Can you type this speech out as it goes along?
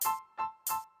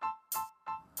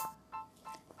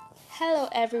Hello,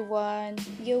 everyone.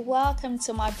 You're welcome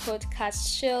to my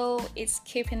podcast show. It's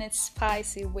Keeping It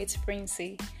Spicy with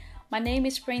Princey. My name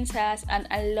is Princess, and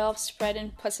I love spreading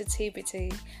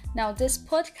positivity. Now, this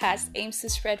podcast aims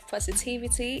to spread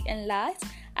positivity and light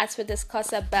as we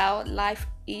discuss about life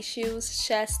issues,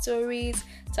 share stories,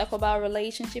 talk about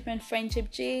relationship and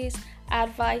friendship gist,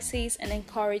 advices, and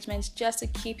encouragements just to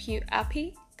keep you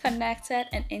happy, connected,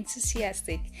 and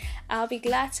enthusiastic. I'll be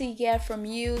glad to hear from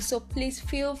you, so please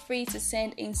feel free to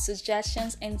send in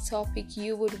suggestions and topic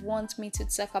you would want me to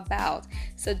talk about.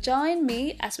 So join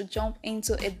me as we jump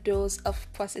into a dose of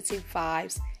positive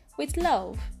vibes with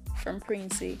love from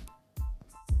Princey.